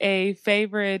have a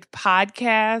favorite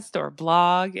podcast or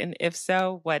blog? And if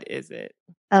so, what is it?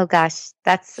 Oh, gosh,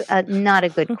 that's not a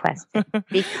good question,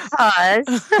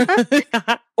 because...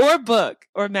 or book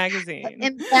or magazine.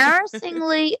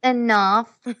 Embarrassingly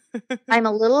enough, I'm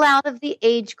a little out of the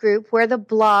age group where the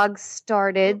blogs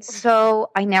started, so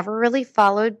I never really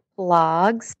followed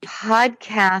blogs.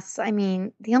 Podcasts, I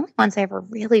mean, the only ones I ever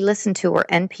really listened to were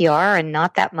NPR, and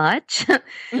not that much.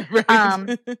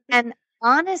 Right. And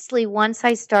honestly, once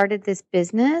I started this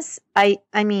business, I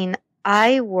mean,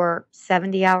 I work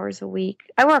 70 hours a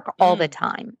week. I work all the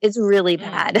time. It's really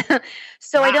bad.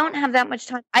 So I don't have that much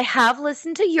time. I have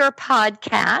listened to your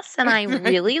podcasts and I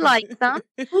really like them.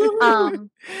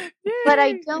 But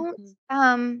I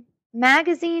don't,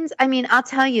 magazines. I mean, I'll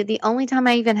tell you, the only time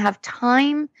I even have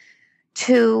time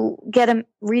to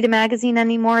read a magazine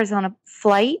anymore is on a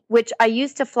flight, which I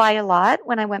used to fly a lot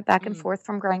when I went back and forth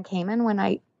from Grand Cayman when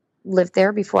I lived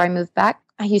there before I moved back.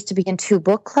 I used to be in 2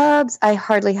 book clubs. I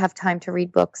hardly have time to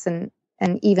read books and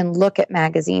even look at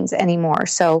magazines anymore.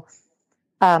 So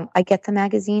I get the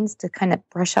magazines to kind of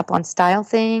brush up on style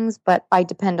things, but I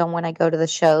depend on when I go to the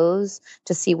shows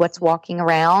to see what's walking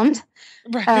around.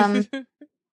 Right.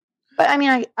 But I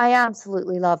mean, I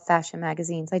absolutely love fashion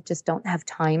magazines. I just don't have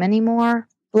time anymore.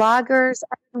 Bloggers,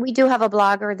 we do have a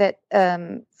blogger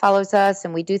that follows us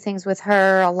and we do things with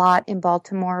her a lot in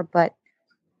Baltimore, but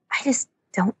I just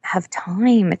don't have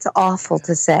time. It's awful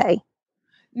to say.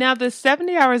 Now, the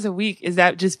 70 hours a week, is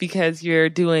that just because you're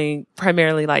doing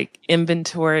primarily like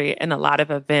inventory and a lot of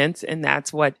events and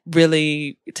that's what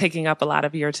really taking up a lot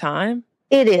of your time?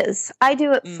 It is. I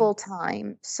do it full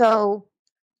time. So,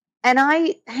 and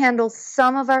I handle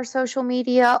some of our social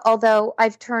media, although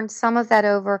I've turned some of that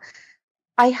over.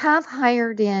 I have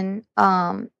hired in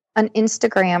an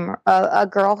Instagram, a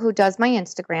girl who does my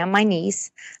Instagram, my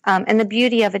niece. And the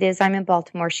beauty of it is I'm in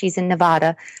Baltimore. She's in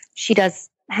Nevada. She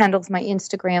handles my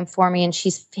Instagram for me, and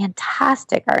she's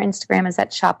fantastic. Our Instagram is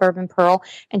at Shop Urban Pearl,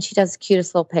 and she does the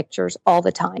cutest little pictures all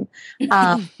the time.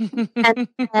 And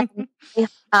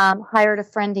I hired a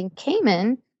friend in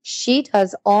Cayman. She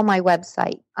does all my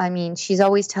website. I mean, she's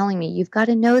always telling me, you've got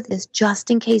to know this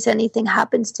just in case anything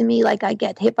happens to me, like I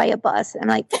get hit by a bus. And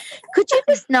I'm like, could you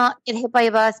just not get hit by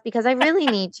a bus? Because I really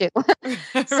need you.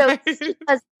 So she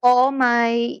does all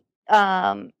my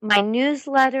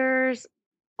newsletters,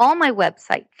 all my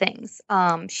website things.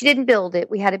 She didn't build it.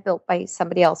 We had it built by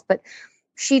somebody else, but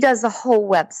she does the whole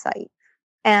website.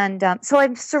 And so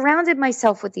I've surrounded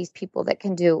myself with these people that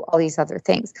can do all these other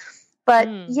things. But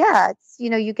yeah, it's,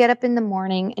 you get up in the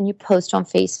morning and you post on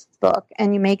Facebook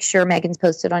and you make sure Megan's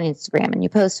posted on Instagram and you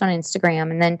post on Instagram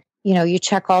and then, you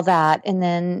check all that. And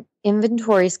then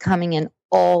inventory's coming in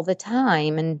all the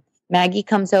time. And Maggie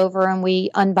comes over and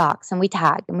we unbox and we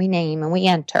tag and we name and we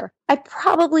enter. I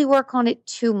probably work on it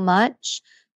too much,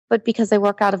 but because I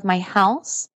work out of my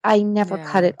house, I never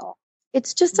cut it off.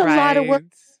 It's just a lot of work.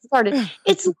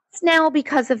 It's less now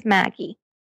because of Maggie.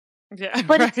 Yeah,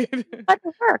 but it's a lot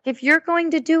of work. If you're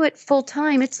going to do it full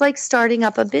time, it's like starting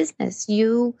up a business.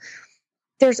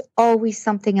 There's always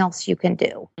something else you can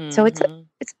do. So it's a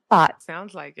lot.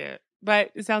 Sounds like it,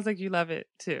 but it sounds like you love it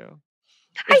too.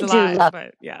 It's love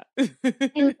but yeah. I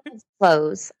love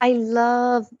clothes. I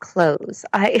love clothes.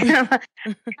 I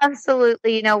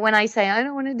absolutely, when I say I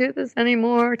don't want to do this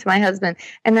anymore to my husband,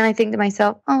 and then I think to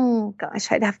myself, oh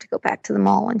gosh, I'd have to go back to the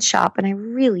mall and shop, and I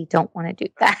really don't want to do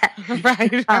that.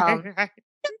 Right.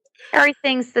 Carry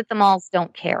things that the malls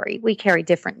don't carry. We carry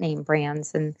different name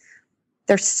brands, and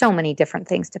there's so many different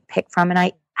things to pick from. And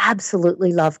I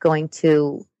absolutely love going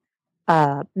to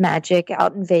Magic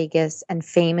out in Vegas and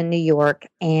Fame in New York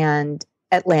and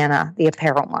Atlanta, the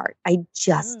Apparel Mart. I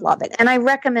just love it. And I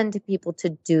recommend to people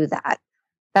to do that.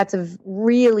 That's a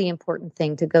really important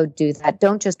thing, to go do that.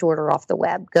 Don't just order off the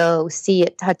web. Go see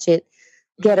it, touch it,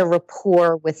 get a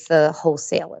rapport with the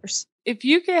wholesalers. If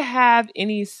you could have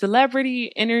any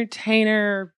celebrity,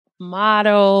 entertainer,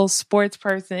 model, sports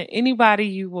person,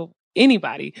 anybody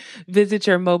visit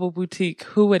your mobile boutique,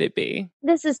 who would it be?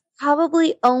 This is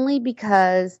probably only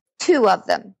because 2 of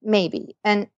them, maybe.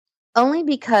 And only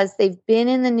because they've been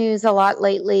in the news a lot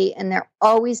lately and they're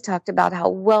always talked about how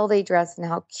well they dress and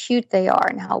how cute they are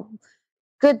and how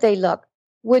good they look,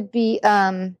 would be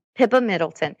Pippa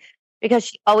Middleton, because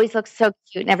she always looks so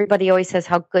cute and everybody always says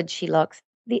how good she looks.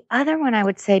 The other one I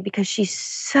would say, because she's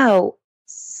so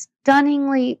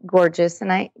stunningly gorgeous,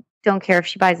 and I don't care if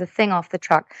she buys a thing off the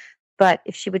truck, but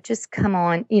if she would just come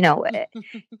on,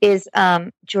 is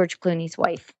George Clooney's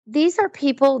wife. These are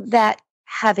people that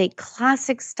have a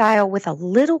classic style with a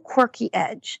little quirky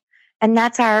edge. And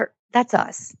that's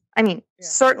us. I mean,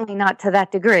 certainly not to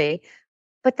that degree,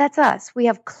 but that's us. We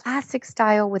have classic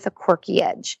style with a quirky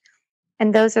edge.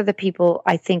 And those are the people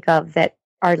I think of that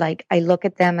are like, I look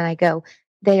at them and I go,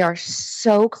 they are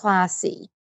so classy.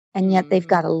 And yet they've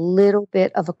got a little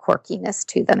bit of a quirkiness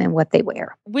to them in what they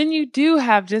wear. When you do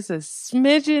have just a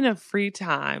smidgen of free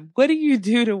time, what do you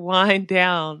do to wind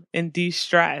down and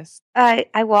de-stress? I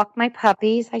walk my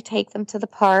puppies. I take them to the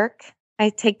park. I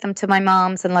take them to my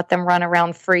mom's and let them run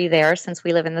around free there since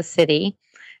we live in the city.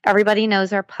 Everybody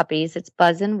knows our puppies. It's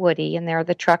Buzz and Woody, and they're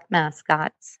the truck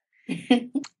mascots.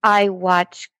 I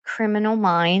watch Criminal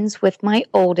Minds with my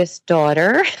oldest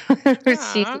daughter.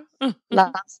 She Aw.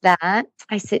 loves that.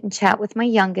 I sit and chat with my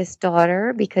youngest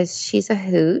daughter because she's a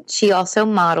hoot. She also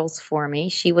models for me.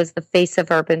 She was the face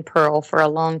of Urban Pearl for a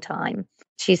long time.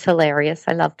 She's hilarious.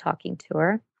 I love talking to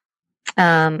her.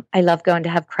 I love going to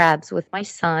have crabs with my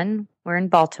son. We're in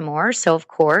Baltimore, so of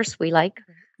course we like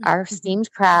our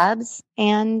steamed crabs.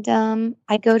 And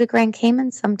I go to Grand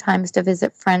Cayman sometimes to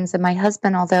visit friends and my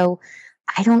husband, although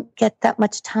I don't get that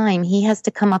much time. He has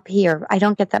to come up here. I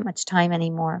don't get that much time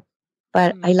anymore.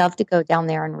 But I love to go down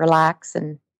there and relax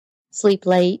and sleep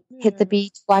late, hit the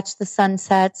beach, watch the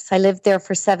sunsets. I lived there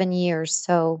for 7 years,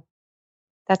 so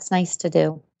that's nice to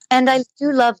do. And I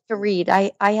do love to read.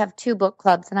 I have 2 book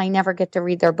clubs and I never get to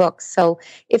read their books. So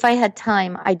if I had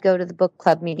time, I'd go to the book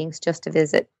club meetings just to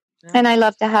visit. And I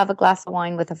love to have a glass of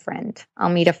wine with a friend. I'll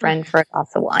meet a friend for a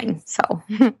glass of wine. So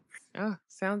Oh,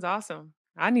 sounds awesome.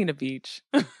 I need a beach.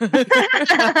 no,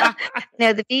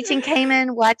 the beach in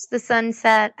Cayman, watch the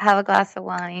sunset, have a glass of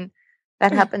wine.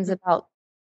 That happens about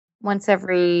once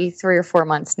every 3 or 4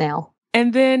 months now.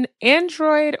 And then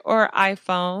Android or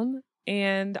iPhone?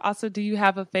 And also, do you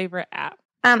have a favorite app?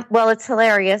 Well, it's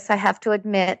hilarious. I have to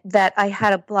admit that I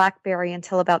had a BlackBerry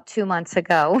until about 2 months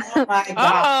ago. Oh my God.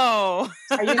 Oh,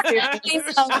 Are you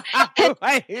serious?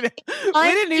 Wait, we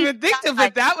didn't even think to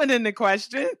put that one in the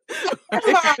question.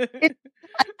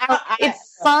 It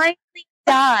finally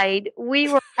died. We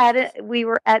were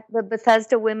at the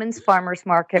Bethesda Women's Farmers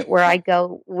Market where I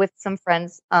go with some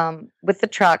friends with the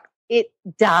truck. It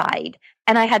died.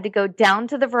 And I had to go down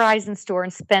to the Verizon store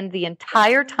and spend the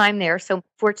entire time there. So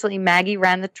fortunately, Maggie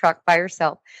ran the truck by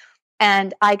herself.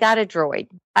 And I got a Droid.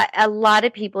 A lot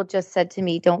of people just said to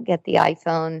me, don't get the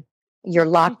iPhone. You're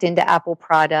locked into Apple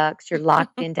products. You're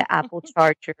locked into Apple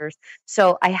chargers.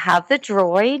 So I have the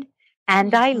Droid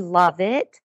and I love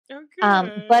it.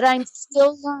 Okay. But I'm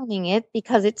still learning it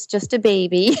because it's just a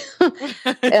baby. But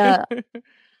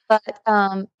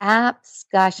apps,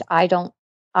 gosh, I don't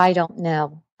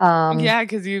know. Yeah,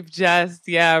 because you've just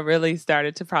really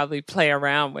started to probably play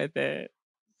around with it.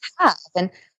 Yeah. And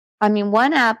I mean,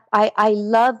 one app, I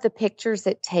love the pictures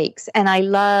it takes. And I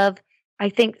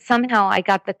think somehow I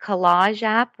got the collage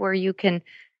app where you can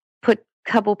put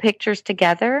a couple pictures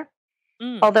together.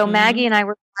 Although Maggie and I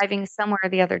were driving somewhere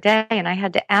the other day and I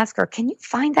had to ask her, can you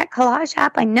find that collage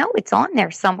app? I know it's on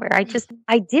there somewhere. I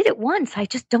did it once. I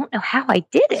just don't know how I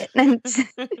did it. And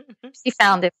she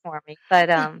found it for me.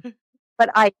 But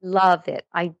I love it.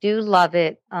 I do love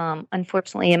it.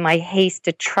 Unfortunately, in my haste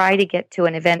to try to get to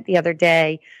an event the other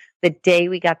day, the day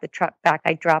we got the truck back,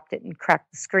 I dropped it and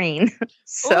cracked the screen.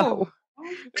 So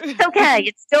it's okay.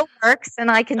 It still works and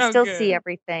I can still see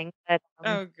everything. But,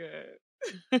 good.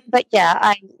 But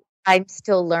yeah, I'm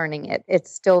still learning it.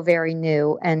 It's still very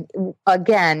new. And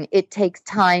again, it takes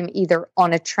time either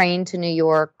on a train to New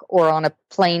York or on a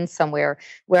plane somewhere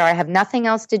where I have nothing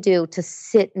else to do to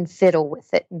sit and fiddle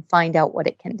with it and find out what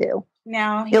it can do.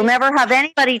 Now, You'll never have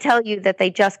anybody tell you that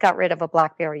they just got rid of a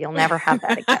BlackBerry. You'll never have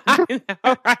that again.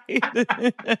 Right.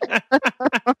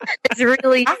 It's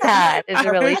really sad. It's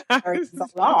really sad. So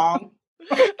long.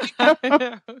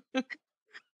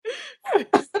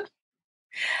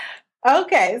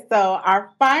 Okay, so our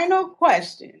final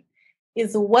question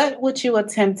is, what would you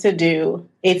attempt to do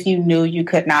if you knew you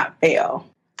could not fail?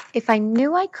 If I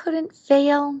knew I couldn't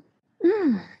fail,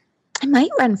 I might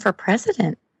run for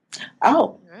president.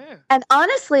 Oh. And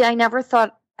honestly, I never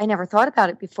thought about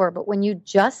it before, but when you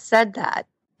just said that,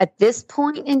 at this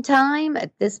point in time,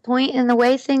 at this point in the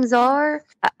way things are,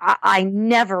 I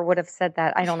never would have said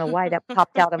that. I don't know why that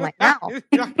popped out of my mouth.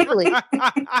 Really. If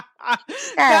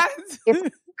I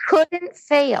couldn't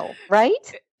fail,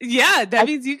 right? Yeah, that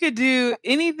means you could do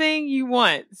anything you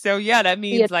want. So yeah, that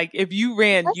means like if you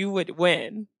ran, you would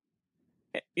win.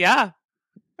 Yeah.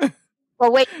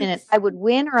 Well, wait a minute. I would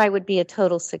win or I would be a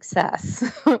total success.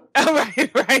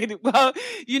 Right. Well,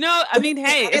 I mean,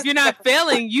 hey, if you're not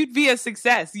failing, you'd be a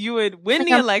success. You would win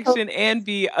the election and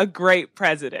be a great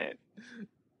president.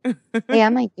 Yeah, I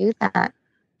might do that.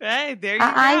 Hey, there you go.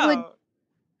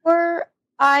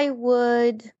 I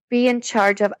would be in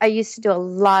charge of, I used to do a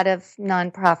lot of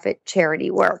nonprofit charity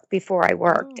work before I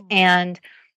worked.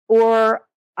 Or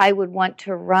I would want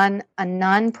to run a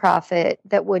nonprofit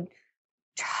that would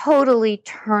totally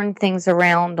turn things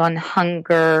around on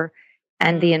hunger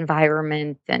and the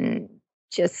environment and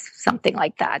just something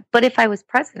like that. But if I was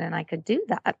president, I could do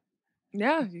that.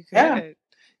 Yeah, you could. Yeah.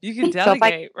 You could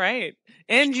delegate, right?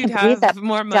 And you'd have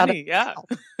more money. Yeah.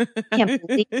 I can't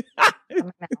believe it.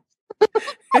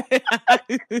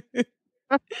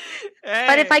 But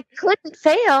if I couldn't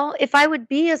fail, if I would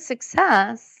be a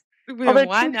success, Although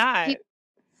Why not?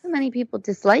 too many people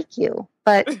dislike you,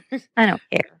 but I don't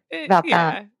care about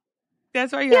that.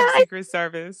 That's why you have Secret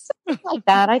Service. Like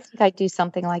that. I think I'd do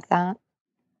something like that.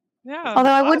 Yeah, Although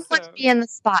I wouldn't want to awesome. be in the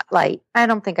spotlight. I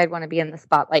don't think I'd want to be in the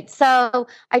spotlight. So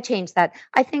I changed that.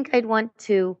 I think I'd want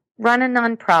to run a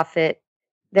nonprofit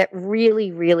that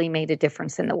really, really made a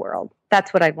difference in the world.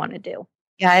 That's what I'd want to do.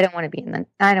 Yeah, I don't want to be in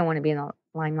the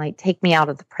limelight. Take me out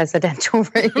of the presidential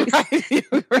race.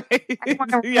 Right.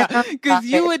 Yeah, because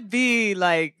you would be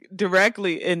like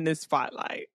directly in the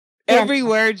spotlight. Every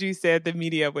word you said, the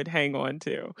media would hang on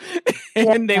to,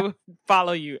 and they would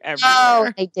follow you everywhere.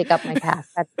 Oh, they dig up my past.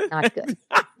 That's not good.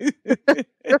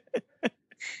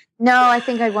 No, I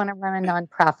think I want to run a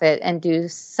nonprofit and do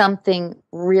something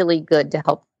really good to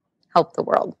help the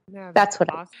world. Yeah, that's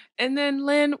what awesome. And then,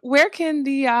 Lyn, where can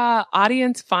the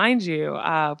audience find you?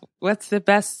 What's the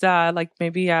best,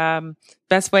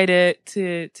 best way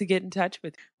to get in touch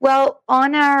with you? Well,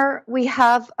 we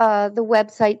have the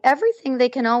website. Everything they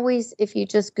can always, if you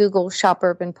just Google Shop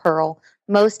Urban Pearl,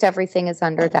 most everything is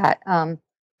under that.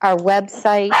 Our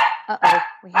website.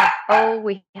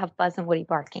 We have Buzz and Woody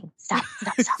barking. Stop.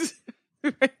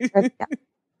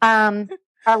 Our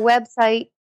website.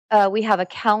 We have a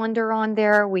calendar on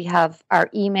there. We have our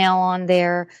email on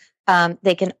there.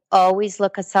 They can always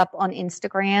look us up on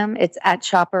Instagram. It's at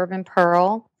Shop Urban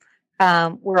Pearl.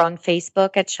 We're on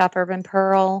Facebook at Shop Urban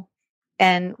Pearl.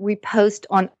 And we post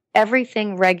on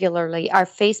everything regularly. Our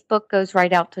Facebook goes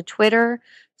right out to Twitter.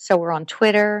 So we're on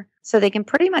Twitter. So they can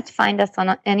pretty much find us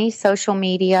on any social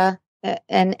media.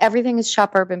 And everything is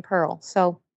Shop Urban Pearl.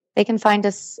 So they can find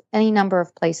us any number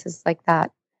of places like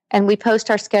that. And we post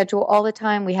our schedule all the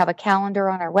time. We have a calendar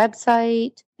on our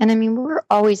website. And I mean,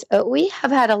 we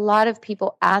have had a lot of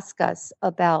people ask us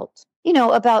about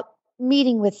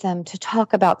meeting with them to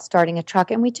talk about starting a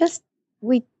truck. And we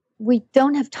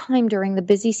don't have time during the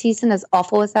busy season, as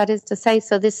awful as that is to say.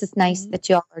 So this is nice that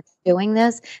you all are doing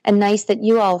this, and nice that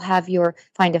you all have your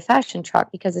Find a Fashion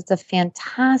Truck, because it's a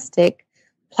fantastic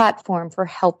platform for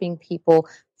helping people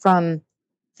from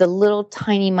the little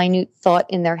tiny minute thought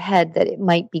in their head that it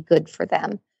might be good for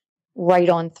them, right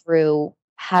on through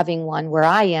having one where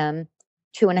I am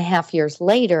 2.5 years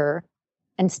later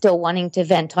and still wanting to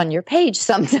vent on your page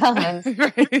sometimes.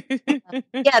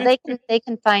 Yeah, they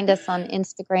can find us on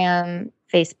Instagram,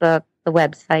 Facebook, the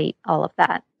website, all of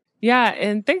that. Yeah,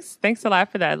 and thanks a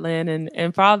lot for that, Lyn.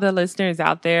 And for all the listeners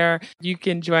out there, you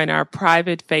can join our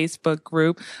private Facebook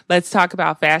group. Let's talk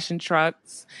about fashion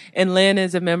trucks. And Lyn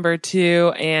is a member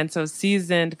too. And so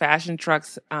seasoned fashion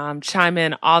trucks chime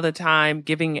in all the time,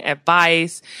 giving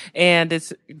advice. And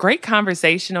it's great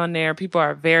conversation on there. People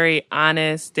are very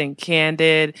honest and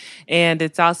candid. And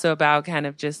it's also about kind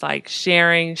of just like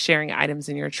sharing items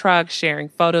in your truck, sharing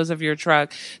photos of your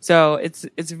truck. So it's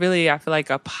really, I feel like,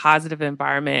 a positive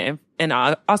environment, and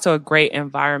also a great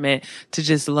environment to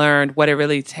just learn what it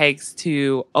really takes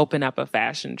to open up a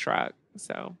fashion truck.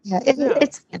 So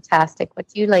it's fantastic. What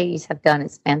you ladies have done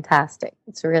is fantastic.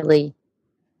 It's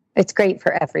great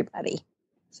for everybody.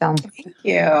 So thank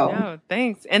you. No,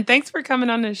 thanks. And thanks for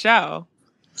coming on the show.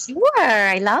 Sure.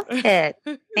 I loved it.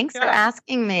 Thanks for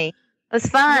asking me. It was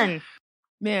fun.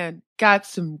 Man, got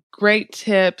some great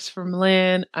tips from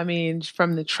Lyn. I mean,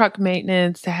 from the truck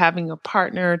maintenance to having a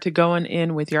partner to going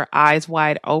in with your eyes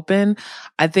wide open.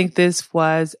 I think this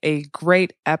was a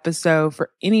great episode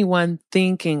for anyone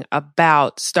thinking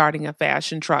about starting a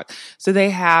fashion truck. So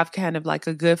they have kind of like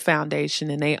a good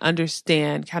foundation, and they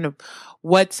understand kind of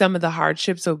what some of the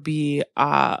hardships will be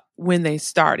when they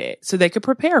start it, so they could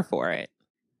prepare for it.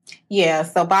 Yeah.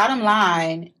 So bottom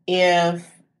line, if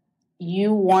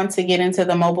you want to get into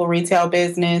the mobile retail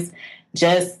business,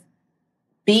 just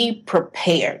be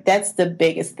prepared. That's the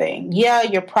biggest thing. Yeah,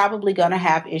 you're probably going to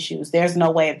have issues. There's no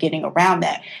way of getting around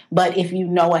that. But if you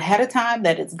know ahead of time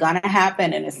that it's going to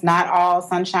happen and it's not all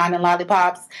sunshine and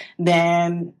lollipops,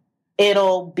 then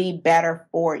it'll be better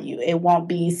for you. It won't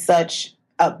be such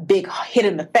a big hit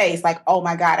in the face, like, oh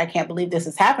my God, I can't believe this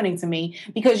is happening to me,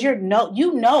 because you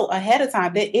know ahead of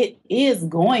time that it is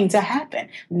going to happen.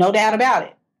 No doubt about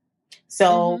it.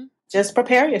 So just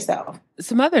prepare yourself.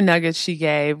 Some other nuggets she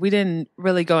gave, we didn't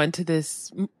really go into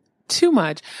this too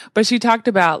much, but she talked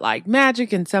about like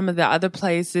Magic and some of the other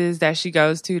places that she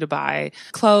goes to buy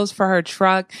clothes for her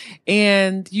truck.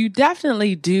 And you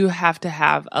definitely do have to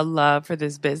have a love for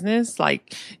this business.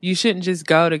 Like, you shouldn't just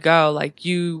go to go. Like,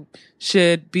 you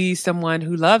should be someone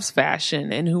who loves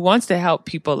fashion and who wants to help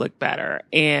people look better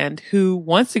and who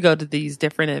wants to go to these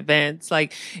different events.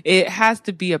 Like, it has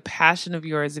to be a passion of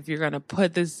yours if you're going to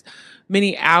put this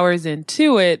many hours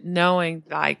into it, knowing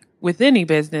like with any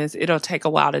business, it'll take a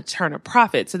while to turn a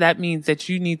profit. So that means that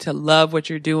you need to love what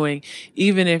you're doing,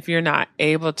 even if you're not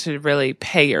able to really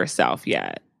pay yourself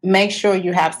yet. Make sure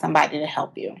you have somebody to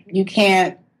help you. You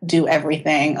can't do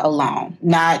everything alone,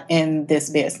 not in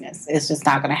this business. It's just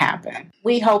not going to happen.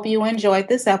 We hope you enjoyed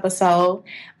this episode.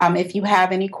 If you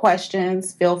have any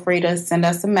questions, feel free to send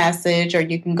us a message, or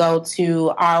you can go to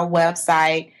our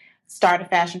website,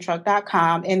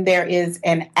 startafashiontruck.com, and there is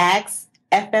an Ask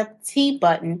FFT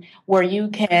button where you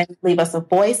can leave us a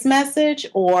voice message,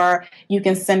 or you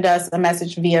can send us a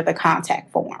message via the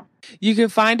contact form. You can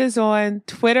find us on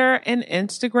Twitter and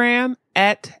Instagram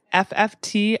at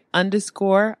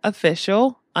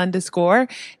FFT_official_.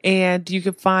 And you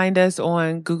can find us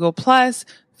on Google+,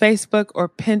 Facebook, or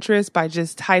Pinterest by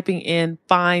just typing in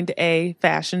Find a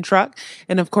Fashion Truck.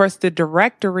 And of course, the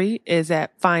directory is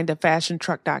at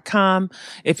findafashiontruck.com.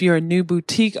 If you're a new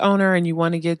boutique owner and you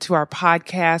want to get to our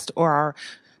podcast or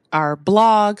our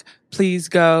blog, please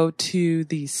go to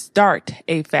the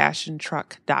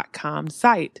startafashiontruck.com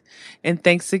site. And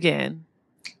thanks again.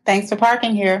 Thanks for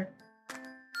parking here.